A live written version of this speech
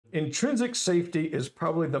Intrinsic safety is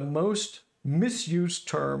probably the most misused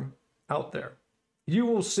term out there. You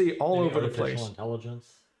will see all over the place. Artificial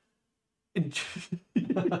intelligence.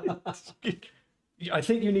 I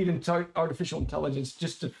think you need artificial intelligence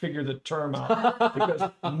just to figure the term out,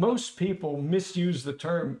 because most people misuse the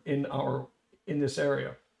term in this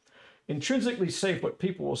area. Intrinsically safe, what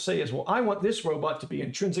people will say is, well, I want this robot to be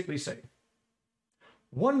intrinsically safe.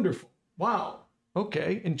 Wonderful. Wow.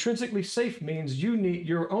 Okay. Intrinsically safe means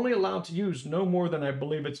you're only allowed to use no more than, I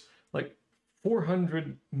believe it's like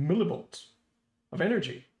 400 millivolts of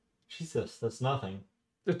energy. Jesus, that's nothing.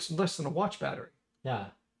 It's less than a watch battery. Yeah.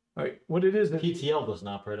 All right. What it is... PTL doesn't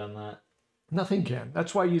operate on that. Nothing can.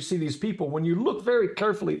 That's why you see these people, when you look very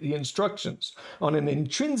carefully at the instructions on an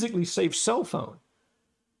intrinsically safe cell phone,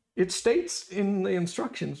 it states in the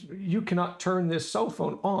instructions, you cannot turn this cell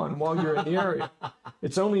phone on while you're in the area.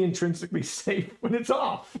 It's only intrinsically safe when it's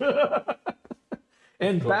off.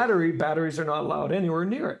 And batteries are not allowed anywhere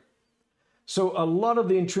near it. So a lot of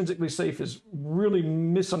the intrinsically safe is really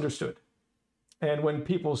misunderstood. And when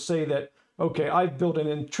people say that, okay, I've built an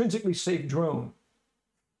intrinsically safe drone,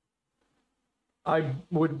 I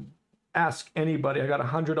would ask anybody, I got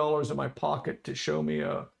 $100 in my pocket to show me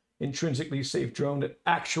a intrinsically safe drone that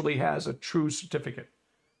actually has a true certificate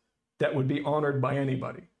that would be honored by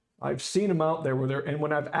anybody. I've seen them out there and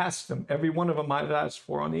when I've asked them, every one of them I've asked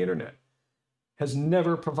for on the internet has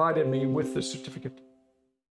never provided me with the certificate.